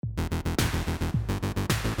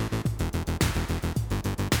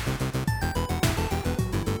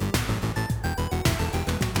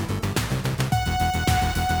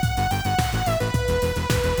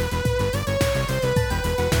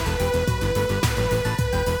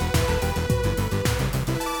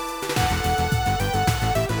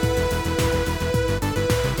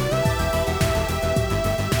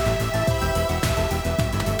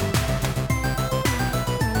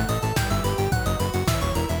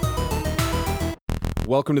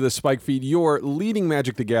Welcome to the Spike Feed, your leading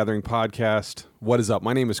Magic the Gathering podcast. What is up?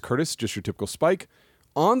 My name is Curtis, just your typical Spike.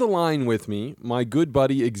 On the line with me, my good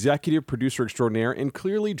buddy, executive producer extraordinaire, and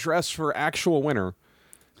clearly dressed for actual winter,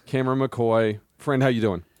 Cameron McCoy. Friend, how you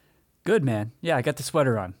doing? Good, man. Yeah, I got the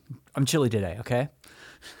sweater on. I'm chilly today, okay?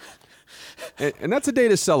 And that's a day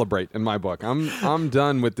to celebrate in my book. I'm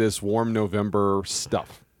done with this warm November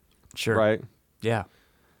stuff. Sure. Right? Yeah.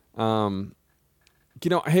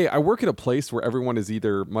 Hey, I work at a place where everyone is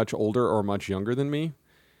either much older or much younger than me.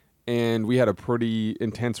 And we had a pretty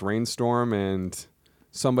intense rainstorm, and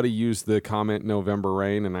somebody used the comment November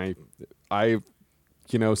rain, and I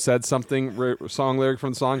said something, song lyric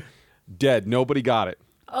from the song, dead. Nobody got it.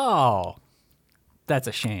 Oh, that's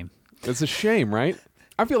a shame. It's a shame, right?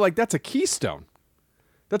 I feel like that's a keystone.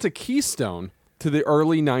 That's a keystone to the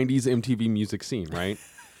early 90s MTV music scene, right?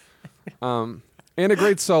 And a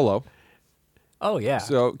great solo. Oh, yeah.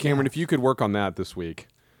 So, Cameron, if you could work on that this week.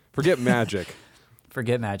 Forget magic.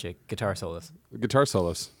 Forget magic. Guitar solos. Guitar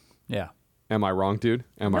solos. Yeah. Am I wrong, dude?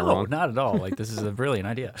 Am I No, wrong? not at all. Like, this is a brilliant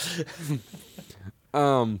idea.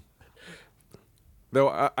 Though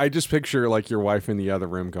I just picture like your wife in the other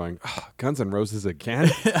room going, oh, Guns N' Roses again?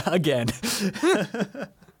 Again.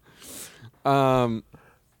 All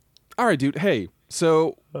right, dude. Hey,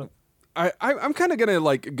 so I'm kind of going to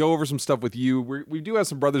like go over some stuff with you. We do have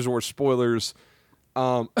some Brothers War spoilers.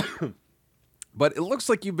 But it looks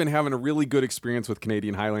like you've been having a really good experience with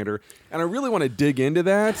Canadian Highlander, and I really want to dig into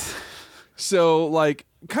that. So, like,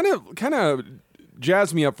 kind of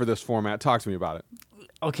jazz me up for this format. Talk to me about it.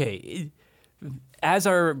 Okay. As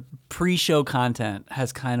our pre-show content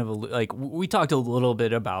has kind of, we talked a little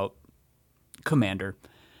bit about Commander.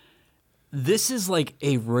 This is like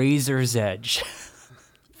a razor's edge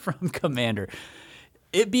from Commander.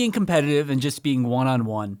 It being competitive and just being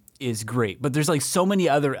one-on-one is great, but there's like so many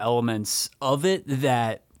other elements of it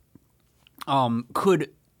that you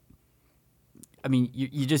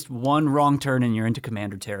just one wrong turn and you're into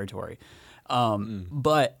Commander territory.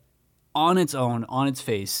 But on its own, on its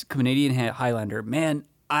face, Canadian Highlander, man,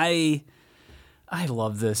 I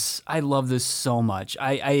love this. I love this so much.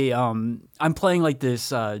 I'm playing like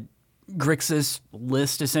this Grixis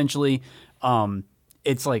list essentially.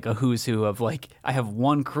 It's like a who's who of like, I have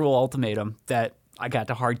one Cruel Ultimatum that I got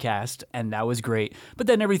to hardcast, and that was great. But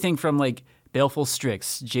then everything from like Baleful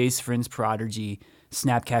Strix, Jace Vryn's Prodigy,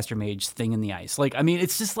 Snapcaster Mage, Thing in the Ice. Like, I mean,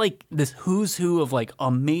 it's just like this who's who of like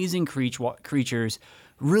amazing creatures,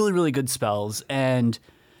 really, really good spells, and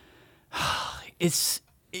it's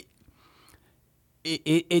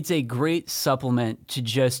a great supplement to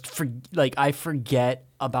just I forget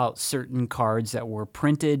about certain cards that were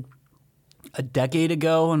printed a decade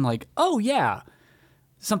ago, and like, oh yeah,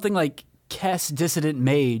 something like Kess Dissident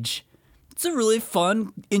Mage. It's a really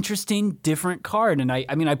fun, interesting, different card. And I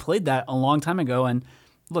played that a long time ago, and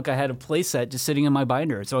look, I had a play set just sitting in my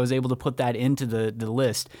binder, so I was able to put that into the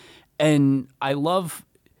list. And I love,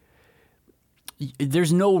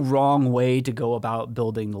 there's no wrong way to go about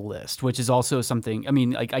building the list, which is also something,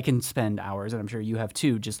 I can spend hours, and I'm sure you have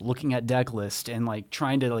too, just looking at deck list and like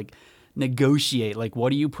trying to like negotiate, like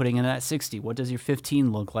what are you putting in that 60? What does your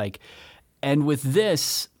 15 look like? And with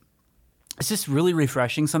this, it's just really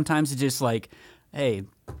refreshing sometimes to just like, hey,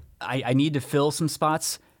 I need to fill some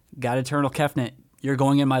spots. Got Eternal Kefnet. You're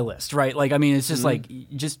going in my list, right? Like, it's just like,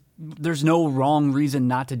 there's no wrong reason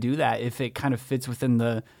not to do that if it kind of fits within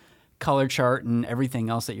the color chart and everything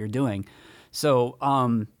else that you're doing. So,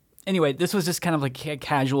 anyway, this was just kind of like a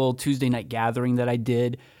casual Tuesday night gathering that I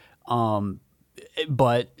did.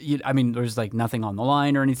 But, there's like nothing on the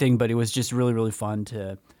line or anything, but it was just really, really fun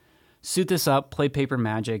to suit this up, play Paper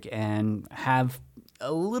Magic, and have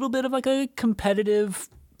a little bit of like a competitive,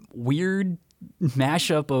 weird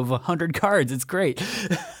mashup of 100 cards. It's great.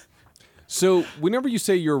 So whenever you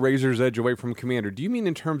say you're a razor's edge away from Commander, do you mean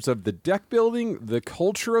in terms of the deck building, the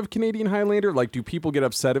culture of Canadian Highlander? Like, do people get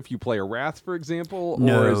upset if you play a Wrath, for example?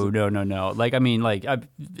 No. Like,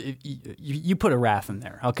 you put a Wrath in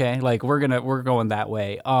there, okay? Like, we're going that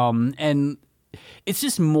way. And it's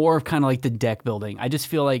just more of kind of like the deck building. I just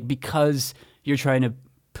feel like because you're trying to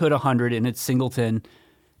put 100 in its singleton,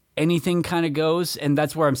 anything kind of goes, and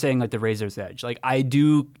that's where I'm saying like the razor's edge. Like, I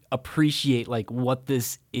do appreciate like what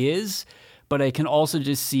this is, but I can also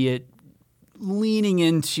just see it leaning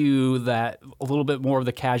into that a little bit more of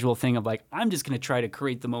the casual thing of like, I'm just going to try to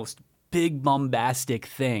create the most big bombastic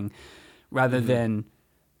thing rather than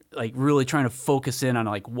like really trying to focus in on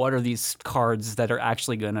like what are these cards that are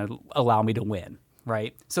actually going to allow me to win,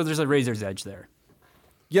 right? So there's a razor's edge there.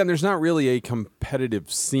 Yeah, and there's not really a competitive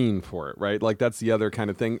scene for it, right? Like that's the other kind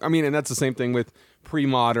of thing. I mean, and that's the same thing with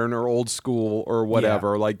pre-modern or old school or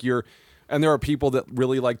whatever. Like and there are people that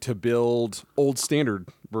really like to build old standard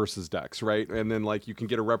versus decks, right? And then like you can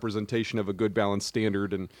get a representation of a good balanced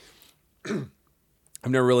standard. And I've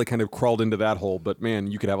never really kind of crawled into that hole, but man,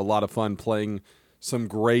 you could have a lot of fun playing some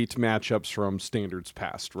great matchups from standards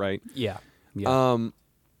past, right? Yeah.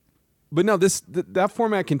 But no, that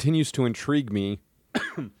format continues to intrigue me.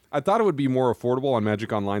 I thought it would be more affordable on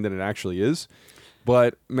Magic Online than it actually is,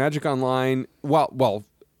 but Magic Online, well,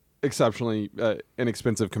 exceptionally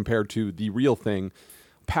inexpensive compared to the real thing,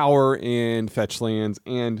 power and fetch lands,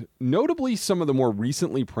 and notably some of the more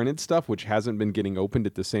recently printed stuff, which hasn't been getting opened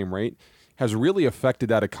at the same rate, has really affected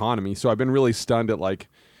that economy. So I've been really stunned at like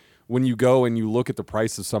when you go and you look at the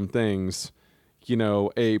price of some things, you know,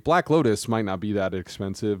 a Black Lotus might not be that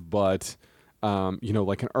expensive, but you know,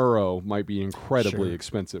 like an Uro might be incredibly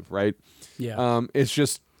expensive, right? Yeah.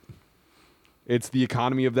 It's the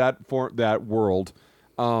economy of that world.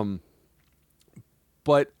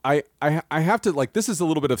 But I have to, like, this is a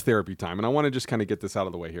little bit of therapy time, and I want to just kind of get this out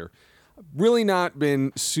of the way here. Really not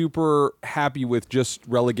been super happy with just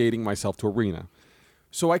relegating myself to Arena.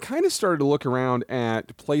 So I kind of started to look around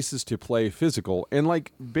at places to play physical, and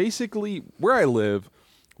like basically where I live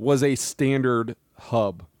was a standard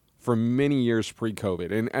hub for many years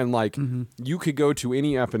pre-COVID. And like you could go to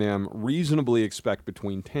any F&M, reasonably expect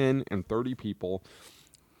between 10 and 30 people.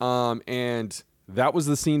 And that was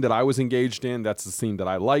the scene that I was engaged in. That's the scene that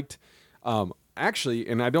I liked. Actually,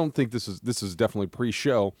 and I don't think this is definitely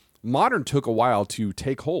pre-show, Modern took a while to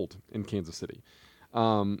take hold in Kansas City.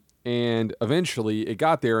 And eventually it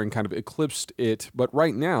got there and kind of eclipsed it. But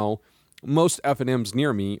right now, most F&Ms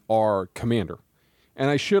near me are Commander.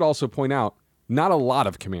 And I should also point out, not a lot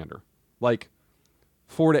of Commander, like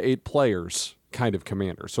 4 to 8 players kind of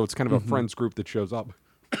Commander. So it's kind of a friends group that shows up.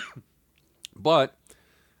 But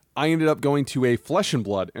I ended up going to a Flesh and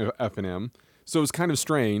Blood F&M. So it was kind of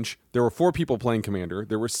strange. There were 4 people playing Commander.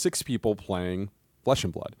 There were 6 people playing Flesh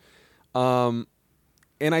and Blood.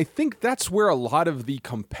 And I think that's where a lot of the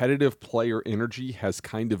competitive player energy has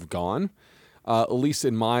kind of gone, at least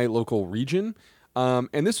in my local region.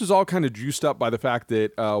 And this was all kind of juiced up by the fact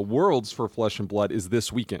that Worlds for Flesh and Blood is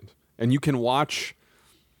this weekend. And you can watch,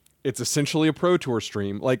 it's essentially a Pro Tour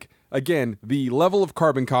stream. Like, again, the level of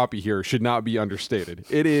carbon copy here should not be understated.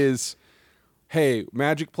 It is, hey,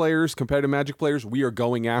 Magic players, competitive Magic players, we are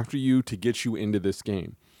going after you to get you into this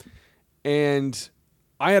game. And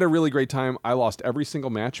I had a really great time. I lost every single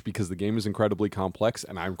match because the game is incredibly complex,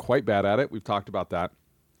 and I'm quite bad at it. We've talked about that.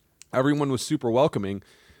 Everyone was super welcoming.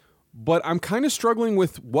 But I'm kind of struggling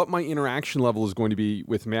with what my interaction level is going to be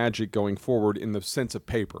with Magic going forward in the sense of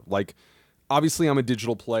paper. Like, obviously, I'm a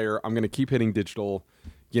digital player. I'm going to keep hitting digital,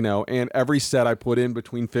 you know, and every set I put in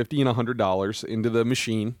between $50 and $100 into the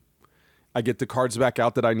machine. I get the cards back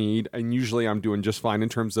out that I need, and usually I'm doing just fine in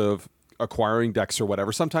terms of acquiring decks or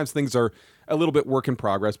whatever. Sometimes things are a little bit work in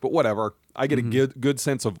progress, but whatever. I get a good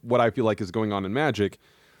sense of what I feel like is going on in Magic.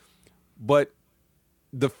 But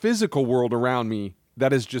the physical world around me,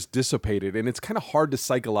 that is just dissipated, and it's kind of hard to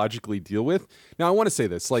psychologically deal with. Now, I want to say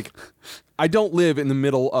this. Like, I don't live in the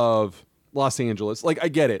middle of Los Angeles. Like, I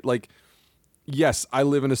get it. Like, yes, I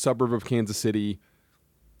live in a suburb of Kansas City.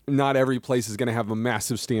 Not every place is going to have a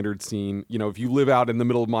massive standard scene. You know, if you live out in the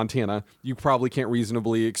middle of Montana, you probably can't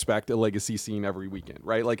reasonably expect a legacy scene every weekend,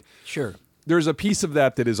 right? Like, Sure. There's a piece of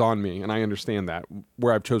that is on me, and I understand that,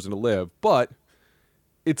 where I've chosen to live. But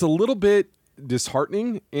it's a little bit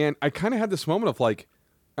disheartening, and I kind of had this moment of like,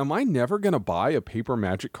 am I never going to buy a paper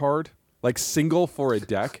Magic card, like single for a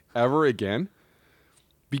deck, ever again?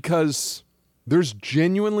 Because there's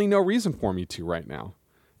genuinely no reason for me to right now.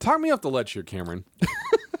 Talk me off the ledge here, Cameron.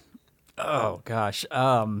 Oh, gosh.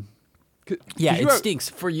 Yeah, it stinks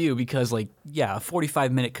for you because, like, yeah, a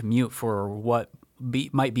 45-minute commute for what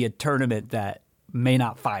might be a tournament that may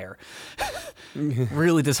not fire.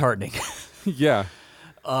 Really disheartening. Yeah.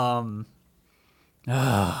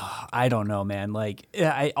 I don't know, man. Like,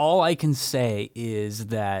 all I can say is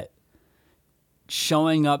that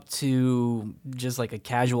showing up to just like a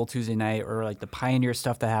casual Tuesday night or like the Pioneer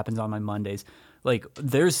stuff that happens on my Mondays, like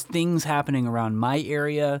there's things happening around my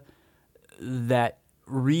area that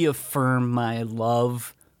reaffirm my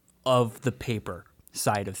love of the paper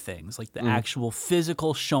side of things, like the actual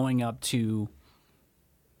physical showing up to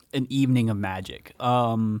an evening of Magic.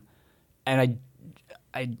 And I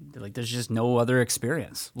like, there's just no other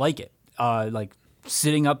experience like it. Like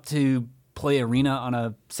sitting up to play Arena on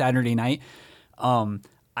a Saturday night,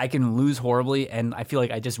 I can lose horribly, and I feel like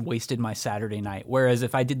I just wasted my Saturday night. Whereas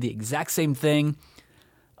if I did the exact same thing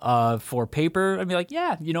For paper, I'd be like,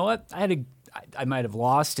 yeah, you know what? I might have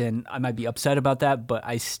lost and I might be upset about that, but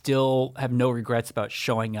I still have no regrets about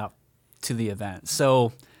showing up to the event.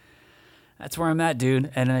 So that's where I'm at,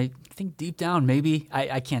 dude. And I think deep down, maybe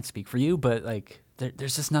I can't speak for you, but like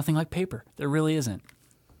there's just nothing like paper. There really isn't.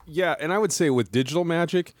 Yeah, and I would say with digital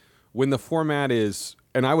Magic, when the format is,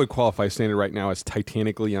 and I would qualify Standard right now as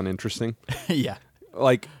titanically uninteresting. Yeah.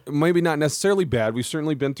 Like, maybe not necessarily bad. We've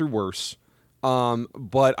certainly been through worse.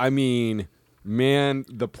 But I mean, man,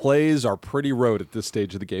 the plays are pretty road at this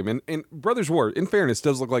stage of the game. And Brothers War, in fairness,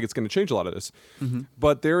 does look like it's going to change a lot of this. Mm-hmm.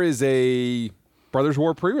 But there is a Brothers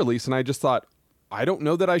War pre-release, and I just thought, I don't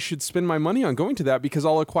know that I should spend my money on going to that because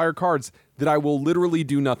I'll acquire cards that I will literally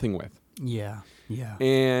do nothing with. Yeah. Yeah.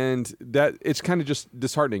 And that it's kind of just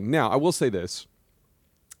disheartening. Now, I will say this.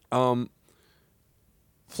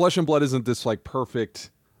 Flesh and Blood isn't this like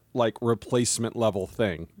perfect like replacement level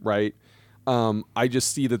thing, right? I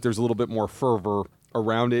just see that there's a little bit more fervor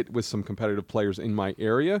around it with some competitive players in my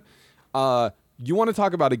area. You want to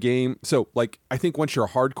talk about a game, so like I think once you're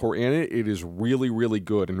hardcore in it, it is really, really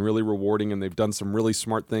good and really rewarding, and they've done some really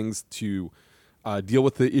smart things to deal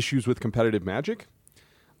with the issues with competitive Magic.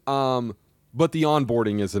 But the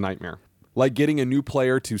onboarding is a nightmare. Like getting a new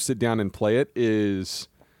player to sit down and play it is,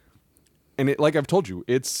 and it, like I've told you,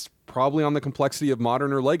 it's probably on the complexity of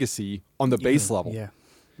Modern or Legacy on the base level. Yeah.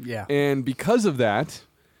 Yeah. And because of that,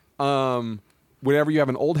 whenever you have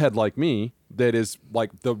an old head like me, that is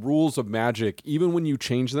like the rules of Magic, even when you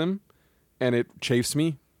change them, and it chafes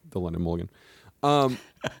me, the London Mulligan,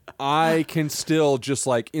 I can still just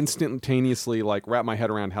like instantaneously like wrap my head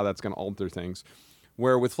around how that's going to alter things.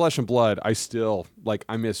 Where with Flesh and Blood, I still like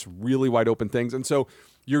I miss really wide open things, and so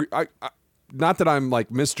not that I'm like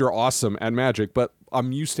Mr. Awesome at Magic, but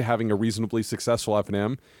I'm used to having a reasonably successful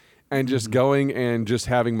FNM, and just going and just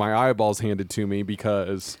having my eyeballs handed to me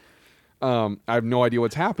because I have no idea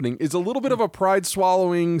what's happening is a little bit of a pride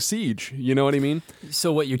swallowing siege. You know what I mean?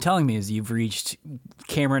 So what you're telling me is you've reached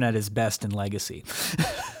Cameron at his best in Legacy.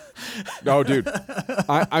 No, dude.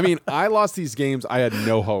 I mean, I lost these games. I had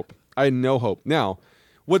no hope. Now,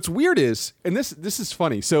 what's weird is, and this is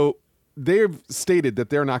funny. So they've stated that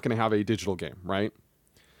they're not going to have a digital game, right?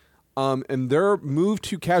 And their move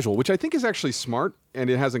to casual, which I think is actually smart, and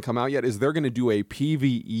it hasn't come out yet, is they're going to do a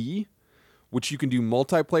PvE, which you can do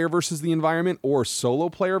multiplayer versus the environment or solo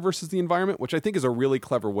player versus the environment, which I think is a really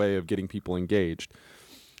clever way of getting people engaged.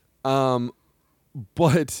 But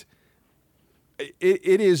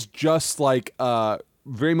it is just like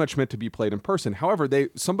very much meant to be played in person. However,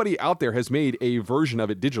 somebody out there has made a version of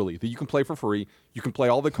it digitally that you can play for free. You can play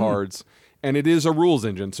all the cards, and it is a rules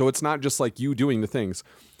engine, so it's not just like you doing the things.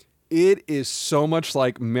 It is so much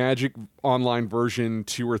like Magic Online version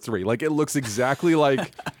 2 or 3. Like it looks exactly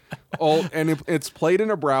like and it's played in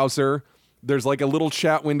a browser. There's like a little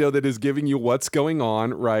chat window that is giving you what's going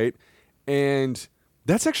on, right? And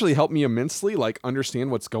that's actually helped me immensely, like understand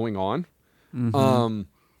what's going on. Mm-hmm.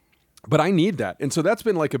 But I need that. And so that's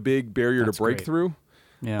been like a big barrier to break through.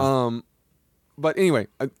 Yeah. But anyway,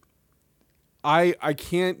 I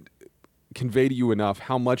can't convey to you enough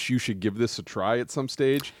how much you should give this a try at some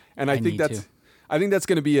stage. And I think that's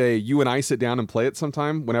going to be a you and I sit down and play it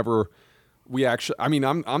sometime whenever we actually, I mean,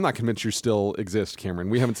 I'm not convinced you still exist, Cameron.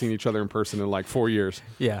 We haven't seen each other in person in like 4 years.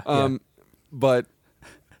 Yeah. But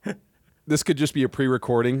this could just be a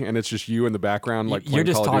pre-recording, and it's just you in the background, like you're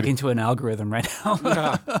just Call of talking Duty. to an algorithm right now.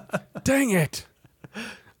 Yeah. Dang it.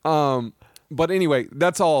 But anyway,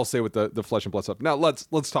 that's all I'll say with the Flesh and Blood stuff. Now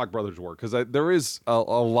let's talk Brothers War, because there is a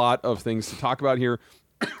lot of things to talk about here.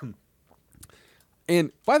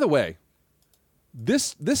 And by the way,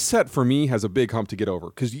 this set for me has a big hump to get over,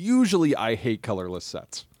 because usually I hate colorless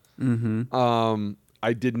sets. Mm-hmm.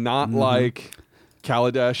 I did not like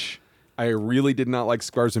Kaladesh. I really did not like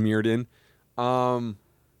Scars of Mirrodin.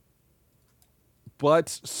 But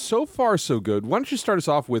so far, so good. Why don't you start us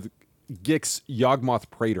off with Gix Yawgmoth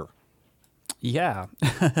Praetor? Yeah.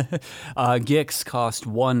 Gix cost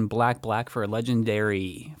 1 black for a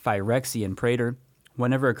legendary Phyrexian Praetor.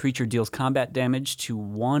 Whenever a creature deals combat damage to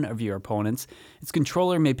one of your opponents, its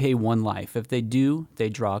controller may pay 1 life. If they do, they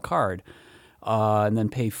draw a card. And then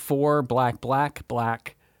pay 4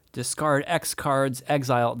 black. Discard X cards,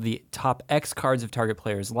 exile the top X cards of target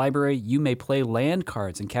player's library. You may play land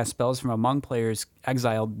cards and cast spells from among players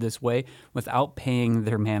exiled this way without paying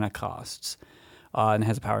their mana costs. And it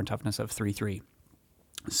has a power and toughness of 3/3.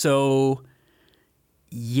 So,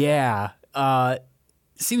 yeah,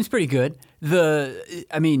 seems pretty good.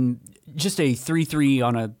 Just a 3/3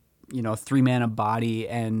 on a 3 mana body,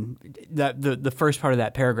 and that the first part of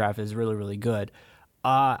that paragraph is really, really good.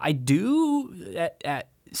 I do at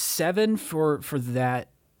 7 for that.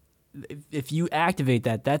 If you activate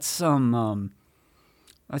that, that's some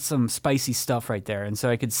spicy stuff right there. And so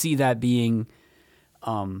I could see that being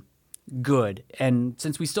good. And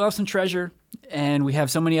since we still have some treasure and we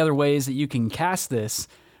have so many other ways that you can cast this,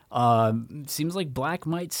 seems like black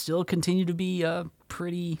might still continue to be a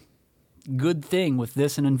pretty good thing with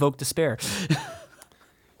this and Invoke Despair.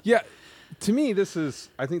 Yeah, to me,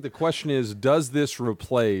 I think the question is, does this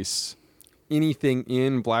replace anything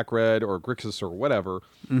in black, red, or Grixis or whatever?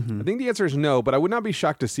 I think the answer is no, but I would not be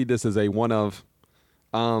shocked to see this as a one of,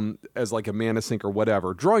 as like a mana sink or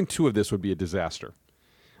whatever. Drawing 2 of this would be a disaster.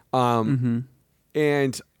 And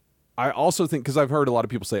I also think, because I've heard a lot of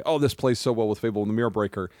people say, oh, this plays so well with Fable of the Mirror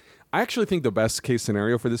Breaker. I actually think the best case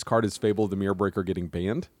scenario for this card is Fable of the Mirror Breaker getting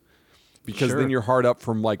banned. Because then you're hard up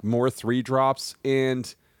from like more 3 drops.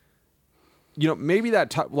 And, you know, maybe that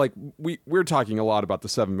top, like we're talking a lot about the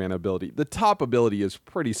 7 mana ability. The top ability is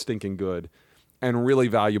pretty stinking good and really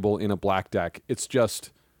valuable in a black deck. It's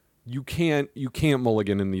just, you can't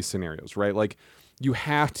mulligan in these scenarios, right? Like you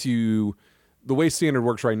have to, the way Standard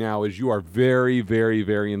works right now is you are very, very,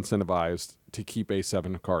 very incentivized to keep a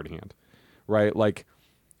 7 card hand, right? Like,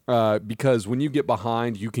 because when you get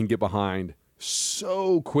behind, you can get behind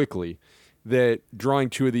so quickly that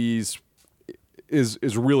drawing 2 of these is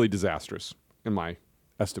really disastrous in my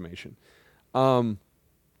estimation. All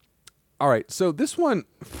right, so this one,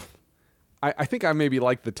 I think I maybe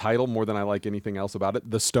like the title more than I like anything else about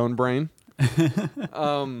it. The Stone Brain.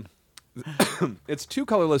 It's 2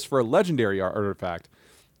 colorless for a legendary artifact.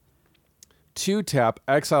 2 tap,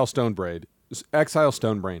 exile Stone Brain.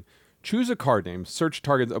 Choose a card name. Search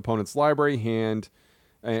target opponent's library, hand,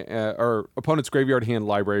 or opponent's graveyard, hand,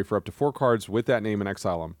 library for up to 4 cards with that name and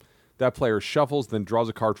exile them. That player shuffles, then draws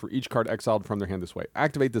a card for each card exiled from their hand this way.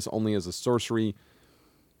 Activate this only as a sorcery.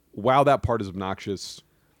 Wow, that part is obnoxious.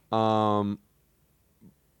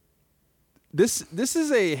 This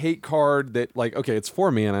is a hate card that, like, okay, it's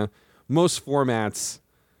 4 mana. Most formats,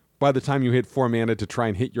 by the time you hit 4 mana to try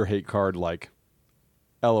and hit your hate card, like,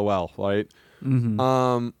 LOL, right?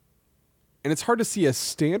 And it's hard to see a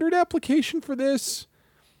standard application for this.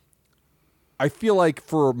 I feel like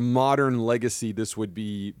for modern Legacy, this would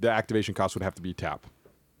be, the activation cost would have to be tap.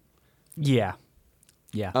 Yeah.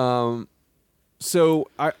 So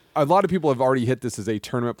a lot of people have already hit this as a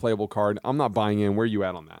tournament playable card. I'm not buying in. Where are you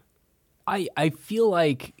at on that? I feel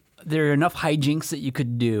like there are enough hijinks that you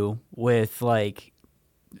could do with, like,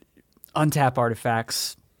 untap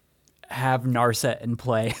artifacts, have Narset in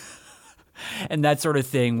play, and that sort of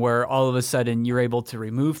thing, where all of a sudden you're able to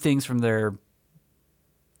remove things from their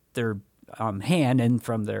hand and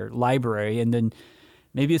from their library, and then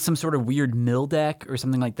maybe it's some sort of weird mill deck or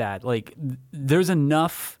something like that. Like, there's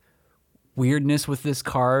enough weirdness with this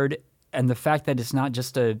card, and the fact that it's not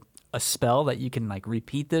just a spell that you can, like,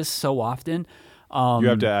 repeat this so often. You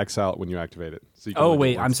have to exile it when you activate it. So you can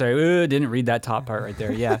wait, I'm sorry. Didn't read that top part right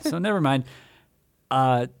there. Yeah, so never mind.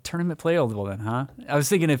 Tournament playable then, huh? I was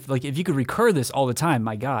thinking if you could recur this all the time,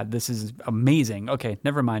 my God, this is amazing. Okay,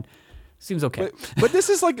 never mind. Seems okay. But this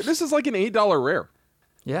is like an $8 rare.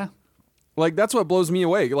 Yeah. Like, that's what blows me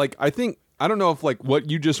away. Like, I don't know if, like,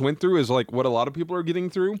 what you just went through is, like, what a lot of people are getting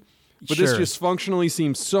through. But this just functionally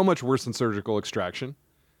seems so much worse than Surgical Extraction.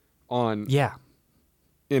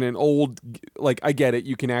 In an old, like, I get it,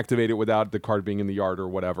 you can activate it without the card being in the yard or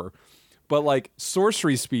whatever. But, like,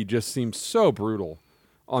 sorcery speed just seems so brutal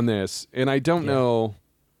on this. And I don't know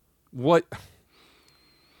what...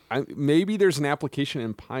 maybe there's an application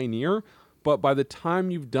in Pioneer, but by the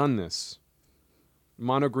time you've done this,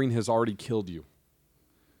 Mono Green has already killed you.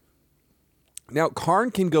 Now, Karn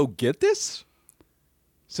can go get this?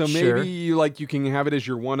 So maybe you can have it as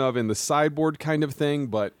your one of in the sideboard kind of thing,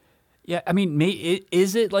 but... Yeah, I mean,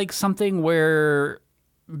 is it like something where,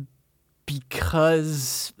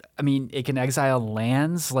 because, I mean, it can exile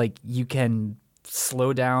lands, like, you can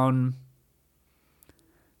slow down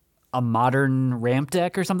a modern ramp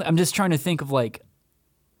deck or something? I'm just trying to think of, like,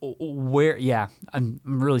 where, I'm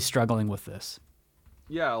really struggling with this.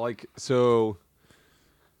 Yeah, like, so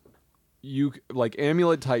you, like,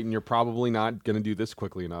 Amulet Titan, you're probably not going to do this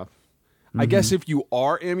quickly enough. I guess if you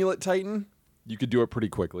are Amulet Titan, you could do it pretty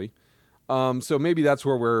quickly. So maybe that's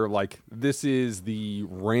where we're like, this is the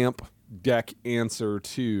ramp deck answer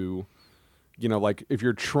to, you know, like if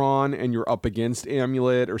you're Tron and you're up against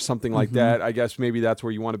Amulet or something like that, I guess maybe that's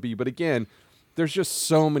where you want to be. But again, there's just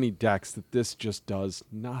so many decks that this just does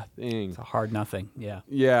nothing. It's a hard nothing, yeah.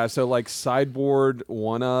 Yeah, so like sideboard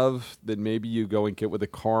one of, then maybe you go and get with a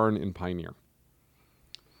Karn in Pioneer.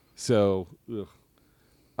 So,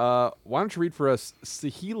 why don't you read for us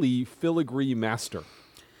Saheeli Filigree Master?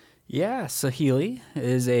 Yeah, Saheeli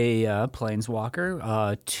is a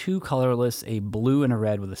planeswalker, 2 colorless, a blue and a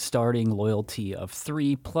red with a starting loyalty of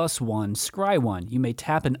 3+1, scry 1. You may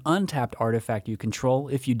tap an untapped artifact you control.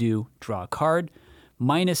 If you do, draw a card.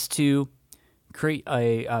 -2, create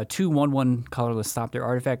a 2/1/1 colorless stop their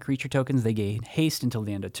artifact creature tokens. They gain haste until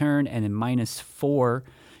the end of turn, and in -4,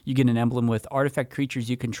 you get an emblem with artifact creatures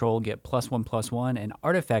you control get +1/+1, and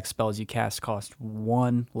artifact spells you cast cost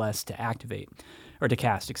 1 less to activate. Or to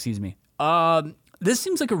cast, excuse me. This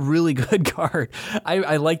seems like a really good card.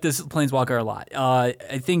 I like this Planeswalker a lot.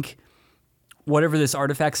 I think whatever this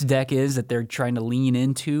artifacts deck is that they're trying to lean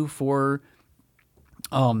into for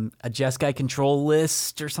a Jeskai control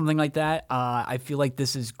list or something like that, I feel like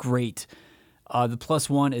this is great. The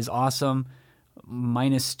 +1 is awesome.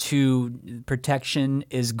 -2 protection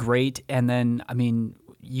is great. And then, I mean,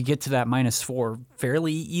 you get to that -4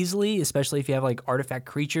 fairly easily, especially if you have like artifact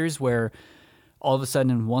creatures where all of a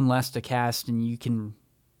sudden 1 less to cast and you can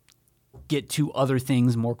get to other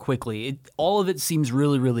things more quickly. All of it seems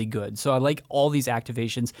really, really good. So I like all these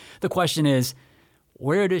activations. The question is,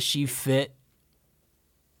 where does she fit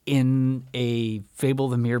in a Fable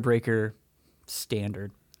the Mirrorbreaker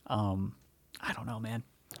standard? I don't know, man.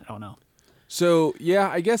 I don't know. So, yeah,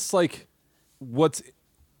 I guess, like,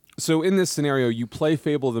 so in this scenario, you play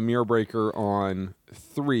Fable the Mirrorbreaker on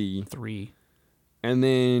 3. 3. And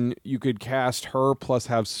then you could cast her plus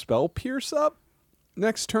have Spell Pierce up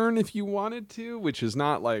next turn if you wanted to, which is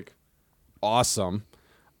not, like, awesome.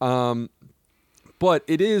 But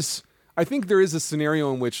it is... I think there is a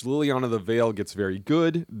scenario in which Liliana the Veil gets very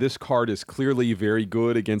good. This card is clearly very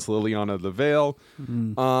good against Liliana the Veil.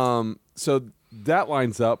 So that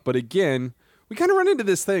lines up. But again, we kind of run into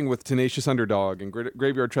this thing with Tenacious Underdog and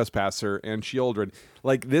Graveyard Trespasser and Sheoldred.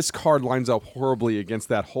 Like, this card lines up horribly against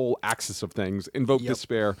that whole axis of things. Invoke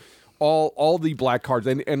Despair, all the black cards.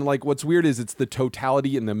 And like, what's weird is it's the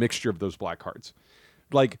totality and the mixture of those black cards.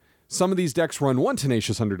 Like, some of these decks run 1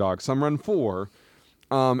 Tenacious Underdog, some run 4.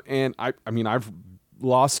 And I mean, I've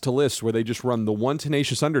lost to lists where they just run the 1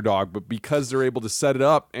 Tenacious Underdog, but because they're able to set it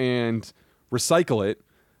up and recycle it,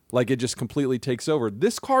 like, it just completely takes over.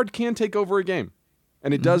 This card can take over a game,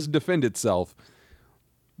 and it does defend itself.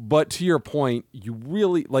 But to your point, you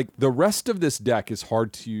really, like, the rest of this deck is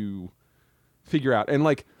hard to figure out. And,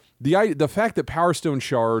 like, the fact that Power Stone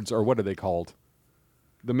Shards, or what are they called?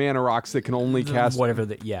 The mana rocks that can only cast...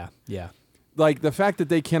 Yeah. Like, the fact that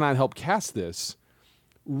they cannot help cast this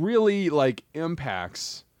really, like,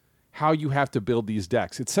 impacts how you have to build these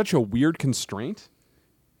decks. It's such a weird constraint,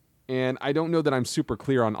 and I don't know that I'm super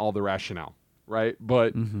clear on all the rationale, right?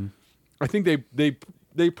 But I think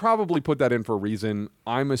they probably put that in for a reason.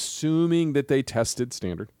 I'm assuming that they tested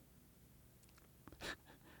Standard.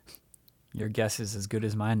 Your guess is as good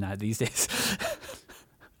as mine not these days.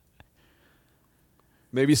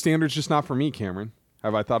 Maybe Standard's just not for me, Cameron.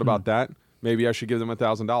 Have I thought about that? Maybe I should give them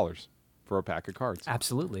 $1,000 for a pack of cards.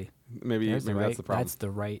 Absolutely. Maybe that's the problem. That's the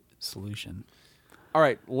right solution. All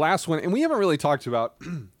right, last one. And we haven't really talked about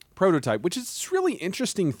Prototype, which is this really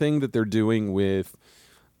interesting thing that they're doing with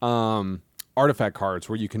artifact cards,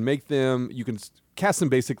 where you can make them, you can cast them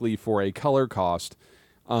basically for a color cost,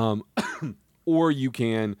 or you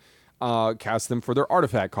can cast them for their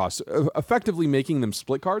artifact cost, effectively making them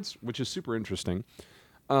split cards, which is super interesting.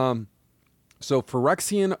 So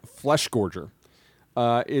Phyrexian Fleshgorger.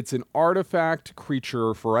 It's an artifact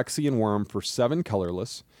creature, Phyrexian Worm, for 7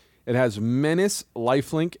 colorless. It has Menace,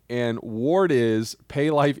 Lifelink, and Ward is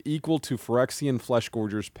pay life equal to Phyrexian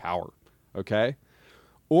Fleshgorger's power. Okay?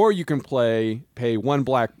 Or you can pay 1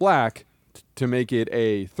 black to make it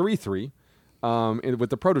a 3/3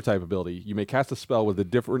 with the Prototype ability. You may cast a spell with a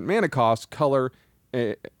different mana cost, color,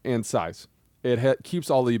 and size. It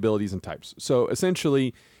keeps all the abilities and types. So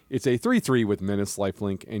essentially, it's a 3/3 with Menace,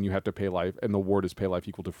 Lifelink, and you have to pay life, and the Ward is pay life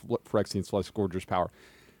equal to Phyrexian Fleshgorger's power.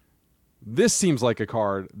 This seems like a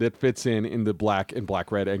card that fits in the black and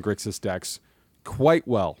black-red and Grixis decks quite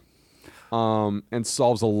well, and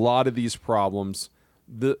solves a lot of these problems.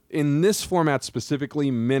 In this format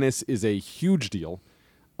specifically, Menace is a huge deal.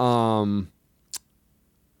 I'm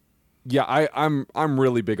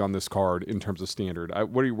really big on this card in terms of Standard.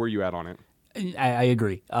 Where are you at on it? I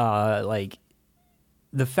agree. Like,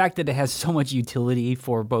 the fact that it has so much utility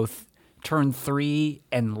for both turn 3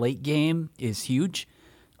 and late game is huge.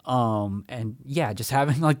 And yeah, just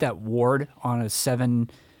having like that Ward on a 7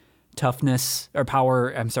 toughness or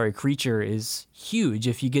power, creature is huge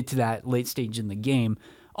if you get to that late stage in the game,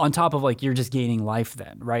 on top of like you're just gaining life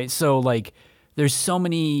then, right? So like there's so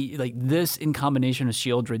many, like this in combination with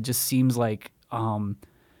Sheoldred just seems like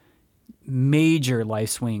major life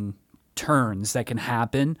swing turns that can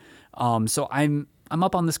happen. So I'm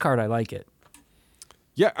up on this card. I like it.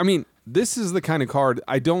 Yeah, I mean, this is the kind of card,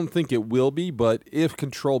 I don't think it will be, but if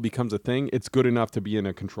control becomes a thing, it's good enough to be in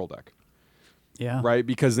a control deck. Yeah. Right?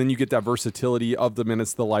 Because then you get that versatility of the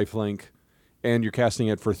minutes, the lifelink, and you're casting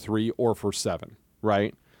it for 3 or for 7,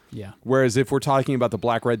 right? Yeah. Whereas if we're talking about the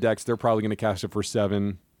black-red decks, they're probably going to cast it for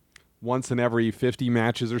 7 once in every 50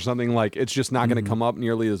 matches or something. Like, it's just not going to come up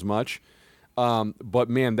nearly as much. But,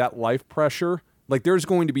 man, that life pressure, like, there's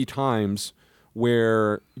going to be times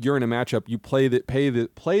where you're in a matchup, you play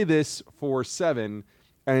this for 7,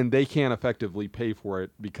 and they can't effectively pay for it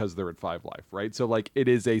because they're at 5 life, right? So, like, it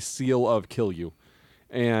is a seal of kill you,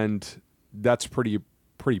 and that's pretty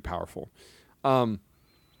powerful. And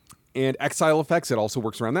exile effects, it also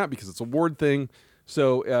works around that because it's a ward thing.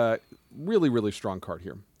 So, really, really strong card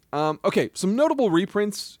here. Okay, some notable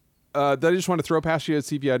reprints that I just want to throw past you to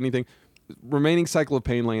see if you had anything. Remaining Cycle of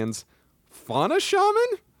Pain lands. Fauna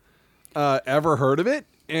Shaman? Ever heard of it?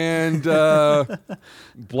 And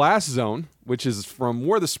Blast Zone, which is from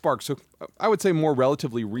War of the Spark. So I would say more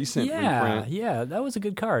relatively recent reprint. Yeah, that was a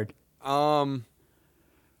good card. Where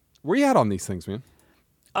you at on these things, man?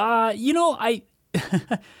 I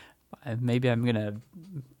maybe I'm gonna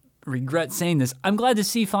regret saying this. I'm glad to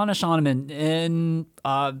see Fauna Shaman in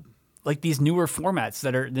like these newer formats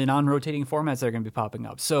that are the non-rotating formats that are gonna be popping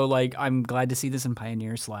up. So like I'm glad to see this in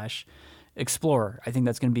Pioneer / Explorer. I think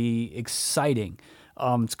that's gonna be exciting.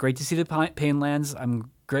 It's great to see the Pain lands. I'm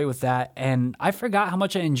great with that. And I forgot how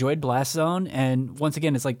much I enjoyed Blast Zone. And once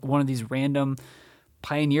again, it's like one of these random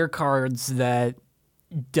Pioneer cards that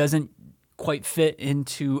doesn't quite fit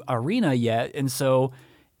into Arena yet. And so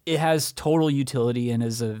it has total utility and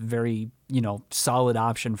is a very, solid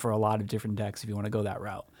option for a lot of different decks if you want to go that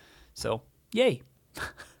route. So, yay.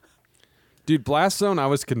 Dude, Blast Zone, I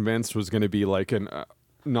was convinced was going to be like an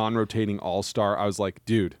non-rotating all-star. I was like,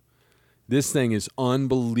 dude, this thing is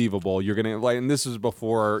unbelievable. You're going to like, and this was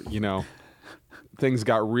before, things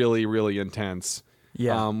got really, really intense.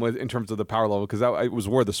 Yeah. In terms of the power level, because it was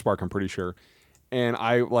War of the Spark, I'm pretty sure. And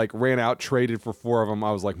I like ran out, traded for 4 of them.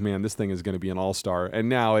 I was like, man, this thing is going to be an all-star. And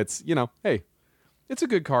now it's, hey, it's a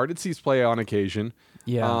good card. It sees play on occasion.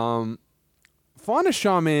 Yeah. Fauna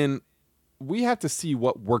Shaman, we have to see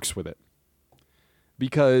what works with it.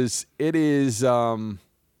 Because it is a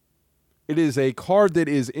card that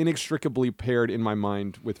is inextricably paired in my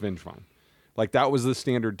mind with Vengevine. Like, that was the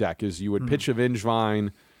standard deck, is you would pitch a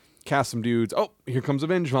Vengevine, cast some dudes, oh, here comes a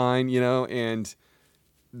Vengevine, and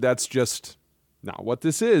that's just not what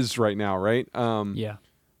this is right now, right? Yeah.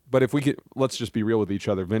 But if we could, let's just be real with each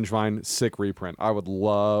other. Vengevine, sick reprint. I would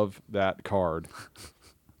love that card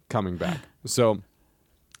coming back. So,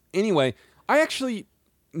 anyway, I actually,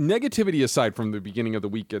 negativity aside from the beginning of the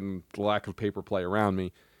week and the lack of paper play around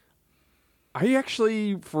me, I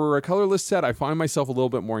actually, for a colorless set, I find myself a little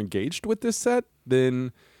bit more engaged with this set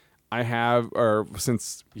than I have, or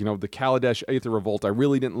since, the Kaladesh Aether Revolt, I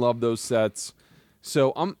really didn't love those sets.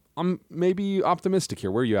 So I'm maybe optimistic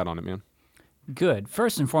here. Where are you at on it, man? Good.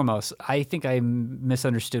 First and foremost, I think I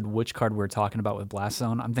misunderstood which card we're talking about with Blast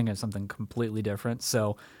Zone. I'm thinking of something completely different.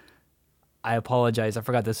 So I apologize. I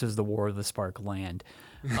forgot this was the War of the Spark land.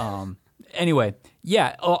 Anyway,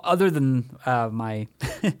 yeah, other than my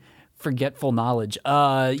forgetful knowledge,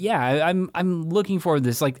 I'm looking forward to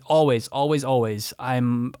this. Like always,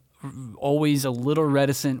 I'm always a little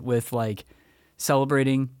reticent with like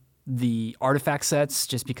celebrating the artifact sets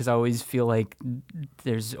just because I always feel like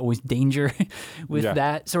there's always danger with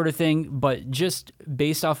that sort of thing. But just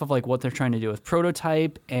based off of like what they're trying to do with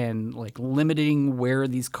prototype and like limiting where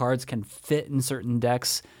these cards can fit in certain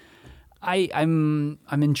decks, I'm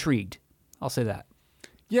intrigued. I'll say that.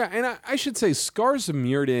 Yeah, and I should say Scars of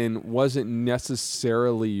Mirrodin wasn't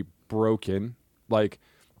necessarily broken. Like,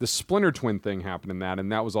 the Splinter Twin thing happened in that,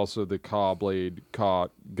 and that was also the Blade,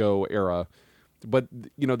 Go era. But,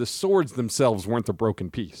 the swords themselves weren't the broken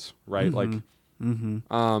piece, right?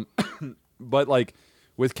 But, like,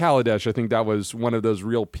 with Kaladesh, I think that was one of those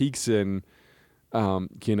real peaks in,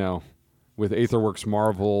 with Aetherworks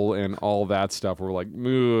Marvel and all that stuff. We're like,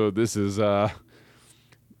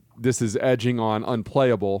 this is edging on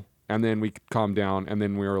unplayable, and then we calmed down, and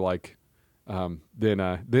then we were like, then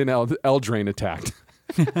Eldraine attacked.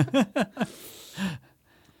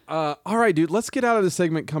 All right, dude, let's get out of this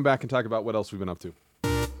segment, come back and talk about what else we've been up to.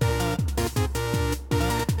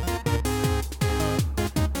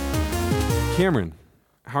 Cameron,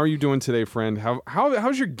 how are you doing today, friend?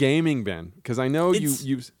 How's your gaming been? Because I know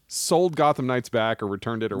you've sold Gotham Knights back or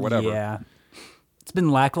returned it or whatever. Yeah, it's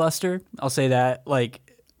been lackluster. I'll say that. Like,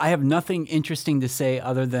 I have nothing interesting to say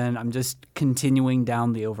other than I'm just continuing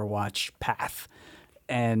down the Overwatch path.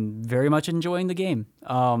 and very much enjoying the game.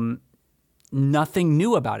 Nothing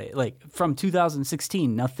new about it. Like from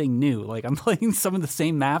 2016, nothing new. Like I'm playing some of the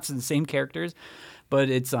same maps and the same characters, but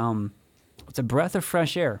it's a breath of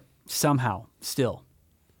fresh air somehow still.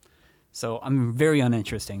 So I'm very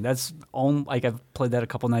uninteresting. That's all. Like I've played that a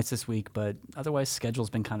couple nights this week, but otherwise schedule's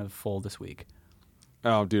been kind of full this week.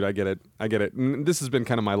 Oh, dude, I get it. And this has been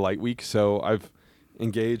kind of my light week, so I've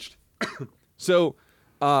engaged. So,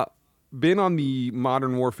 been on the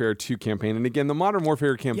Modern Warfare 2 campaign, and again, the Modern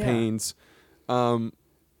Warfare campaigns,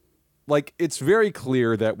 like it's very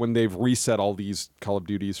clear that when they've reset all these Call of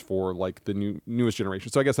Duties for like the newest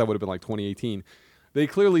generation, so I guess that would have been like 2018, they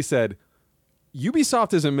clearly said,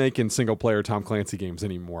 Ubisoft isn't making single-player Tom Clancy games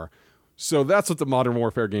anymore. So that's what the Modern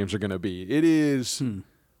Warfare games are going to be. It is,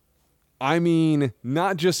 I mean,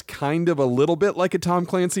 not just kind of a little bit like a Tom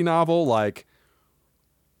Clancy novel, like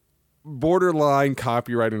borderline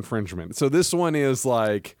copyright infringement. So this one is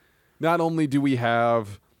like, not only do we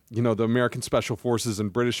have, you know, the American Special Forces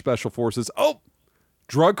and British Special Forces,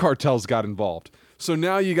 drug cartels got involved. So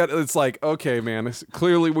now you got, it's like, okay, man,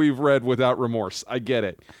 clearly we've read Without Remorse. I get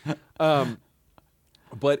it.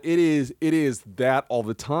 But it is that all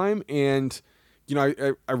the time. And, you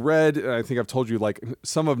know, I read, and I think I've told you, like,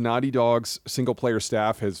 some of Naughty Dog's single-player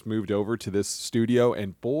staff has moved over to this studio,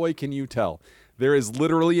 and boy, can you tell. There is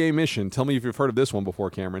literally a mission. Tell me if you've heard of this one before,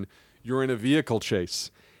 Cameron. You're in a vehicle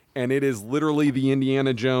chase, and it is literally the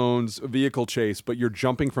Indiana Jones vehicle chase, but you're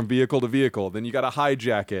jumping from vehicle to vehicle. Then you got to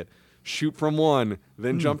hijack it, shoot from one,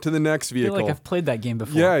 then jump to the next vehicle. I feel like I've played that game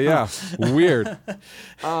before. Yeah. Weird.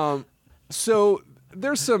 So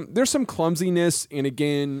there's some clumsiness, and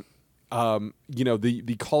again, you know,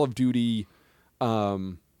 the Call of Duty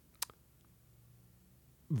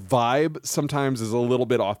vibe sometimes is a little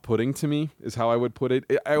bit off-putting to me, is how I would put it.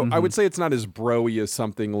 I would say it's not as bro-y as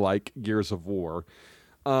something like Gears of War,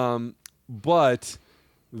 but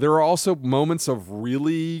there are also moments of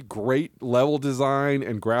really great level design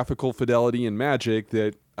and graphical fidelity in Magic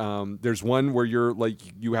that there's one where you're like,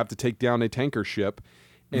 you have to take down a tanker ship.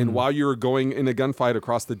 And while you're going in a gunfight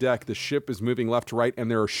across the deck, the ship is moving left to right, and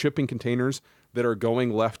there are shipping containers that are going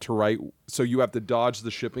left to right. So you have to dodge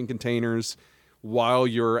the shipping containers while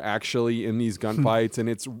you're actually in these gunfights. And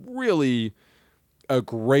it's really a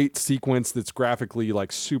great sequence that's graphically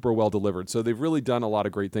like super well delivered. So they've really done a lot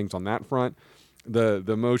of great things on that front. The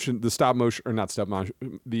motion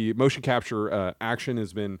capture acting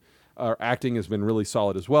has been really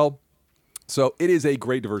solid as well. So it is a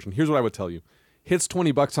great diversion. Here's what I would tell you. Hits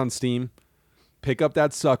 $20 on Steam. Pick up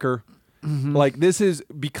that sucker. Like, this is,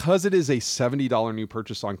 because it is a $70 new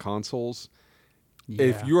purchase on consoles. Yeah.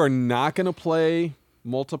 If you are not going to play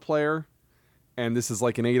multiplayer, and this is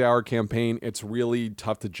like an 8-hour campaign, it's really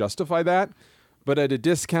tough to justify that. But at a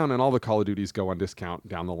discount, and all the Call of Duties go on discount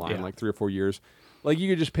down the line, like 3 or 4 years, like, you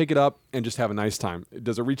could just pick it up and just have a nice time.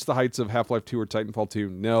 Does it reach the heights of Half-Life 2 or Titanfall 2?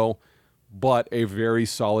 No. But a very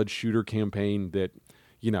solid shooter campaign that,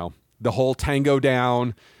 you know, the whole tango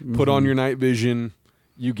down, put on your night vision,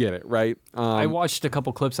 you get it, right? I watched a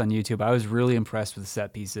couple clips on YouTube. I was really impressed with the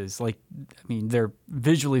set pieces. Like, I mean, they're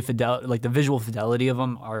visually like the visual fidelity of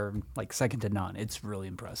them are like second to none. It's really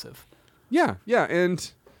impressive. Yeah.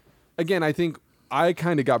 And again, I think I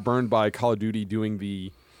kind of got burned by Call of Duty doing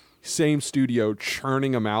the same studio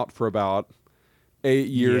churning them out for about 8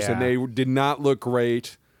 years, and they did not look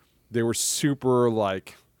great. They were super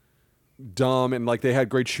like dumb, and like they had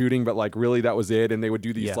great shooting, but like really that was it. And they would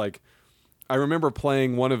do these like, I remember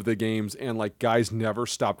playing one of the games, and like guys never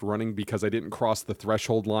stopped running because I didn't cross the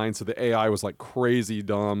threshold line, so the AI was like crazy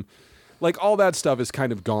dumb. Like, all that stuff is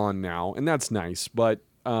kind of gone now, and that's nice. But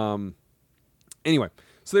anyway,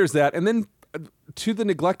 so there's that. And then to the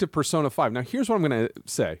neglect of Persona 5. Now here's what I'm going to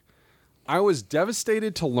say. I was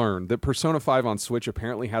devastated to learn that Persona 5 on Switch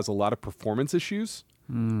apparently has a lot of performance issues,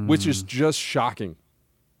 which is just shocking.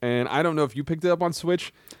 And I don't know if you picked it up on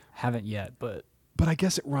Switch. Haven't yet, but I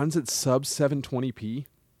guess it runs at sub 720p.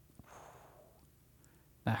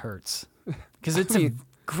 That hurts. Because it's a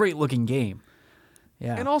great looking game.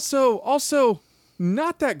 Yeah. And also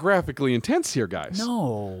not that graphically intense here, guys.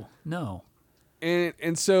 No.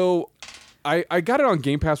 And so I got it on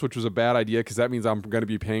Game Pass, which was a bad idea because that means I'm going to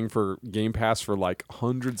be paying for Game Pass for like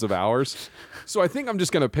hundreds of hours. So I think I'm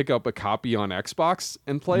just going to pick up a copy on Xbox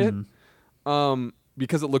and play it.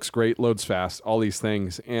 Because it looks great, loads fast, all these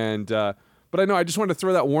things. And but I know, I just wanted to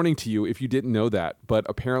throw that warning to you if you didn't know that. But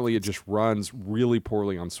apparently it just runs really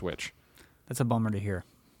poorly on Switch. That's a bummer to hear.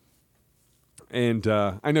 And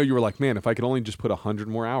I know you were like, man, if I could only just put 100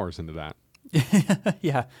 more hours into that.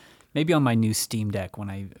 Yeah. Maybe on my new Steam Deck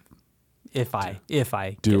when if I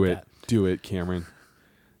do get it. that. Do it, Cameron.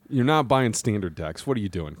 You're not buying standard decks. What are you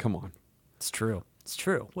doing? Come on. It's true. It's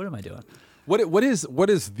true. What am I doing? What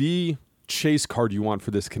is the chase card you want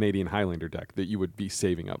for this Canadian Highlander deck that you would be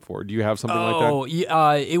saving up for? Do you have something like that? Oh,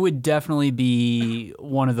 yeah, it would definitely be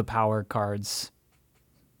one of the power cards.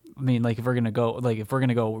 I mean, like if we're gonna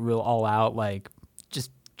go real all out, like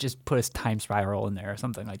just put a time spiral in there or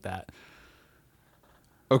something like that.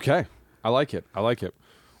 Okay. I like it.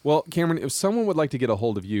 Well, Cameron, if someone would like to get a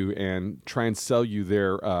hold of you and try and sell you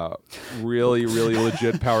their really, really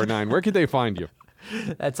legit Power 9, where could they find you?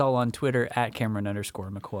 That's all on Twitter at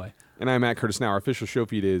Cameron_McCoy. And I'm Matt Curtis. Now, our official show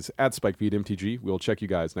feed is at SpikeFeedMTG. We'll check you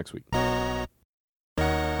guys next week.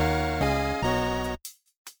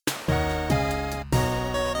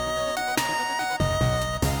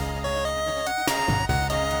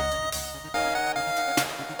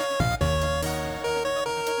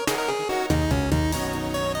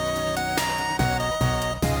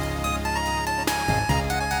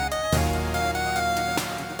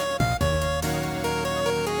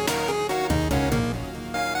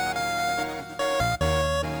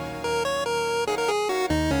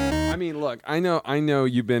 Look, I know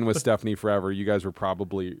you've been with Stephanie forever. You guys were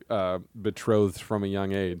probably betrothed from a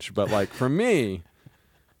young age, but like for me,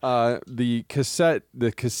 the cassette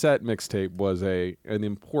mixtape was an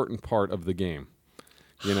important part of the game.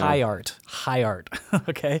 You know? High art.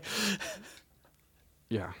 Okay.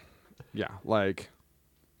 Yeah. Like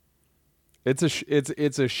it's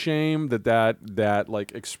a shame that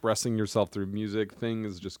like expressing yourself through music thing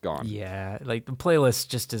is just gone. Yeah, like the playlist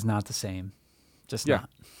just is not the same. Just not.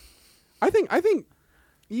 I think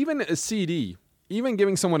even a CD, even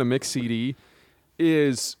giving someone a mixed CD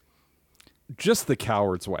is just the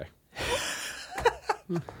coward's way.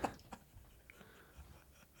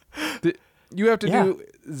 You have to do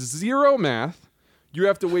zero math. You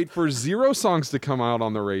have to wait for zero songs to come out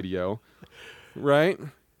on the radio, right?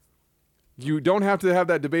 You don't have to have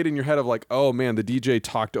that debate in your head of like, oh man, the DJ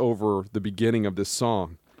talked over the beginning of this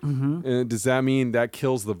song. Mm-hmm. And does that mean that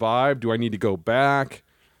kills the vibe? Do I need to go back?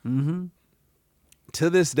 Mm-hmm. To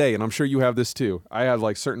this day, and I'm sure you have this too, I have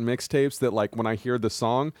like certain mixtapes that like when I hear the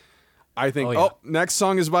song, I think, next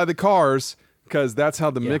song is by the Cars because that's how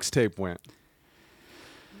the mixtape went.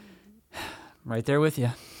 Right there with you.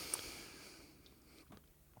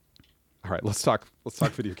 All right, let's talk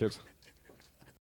video games.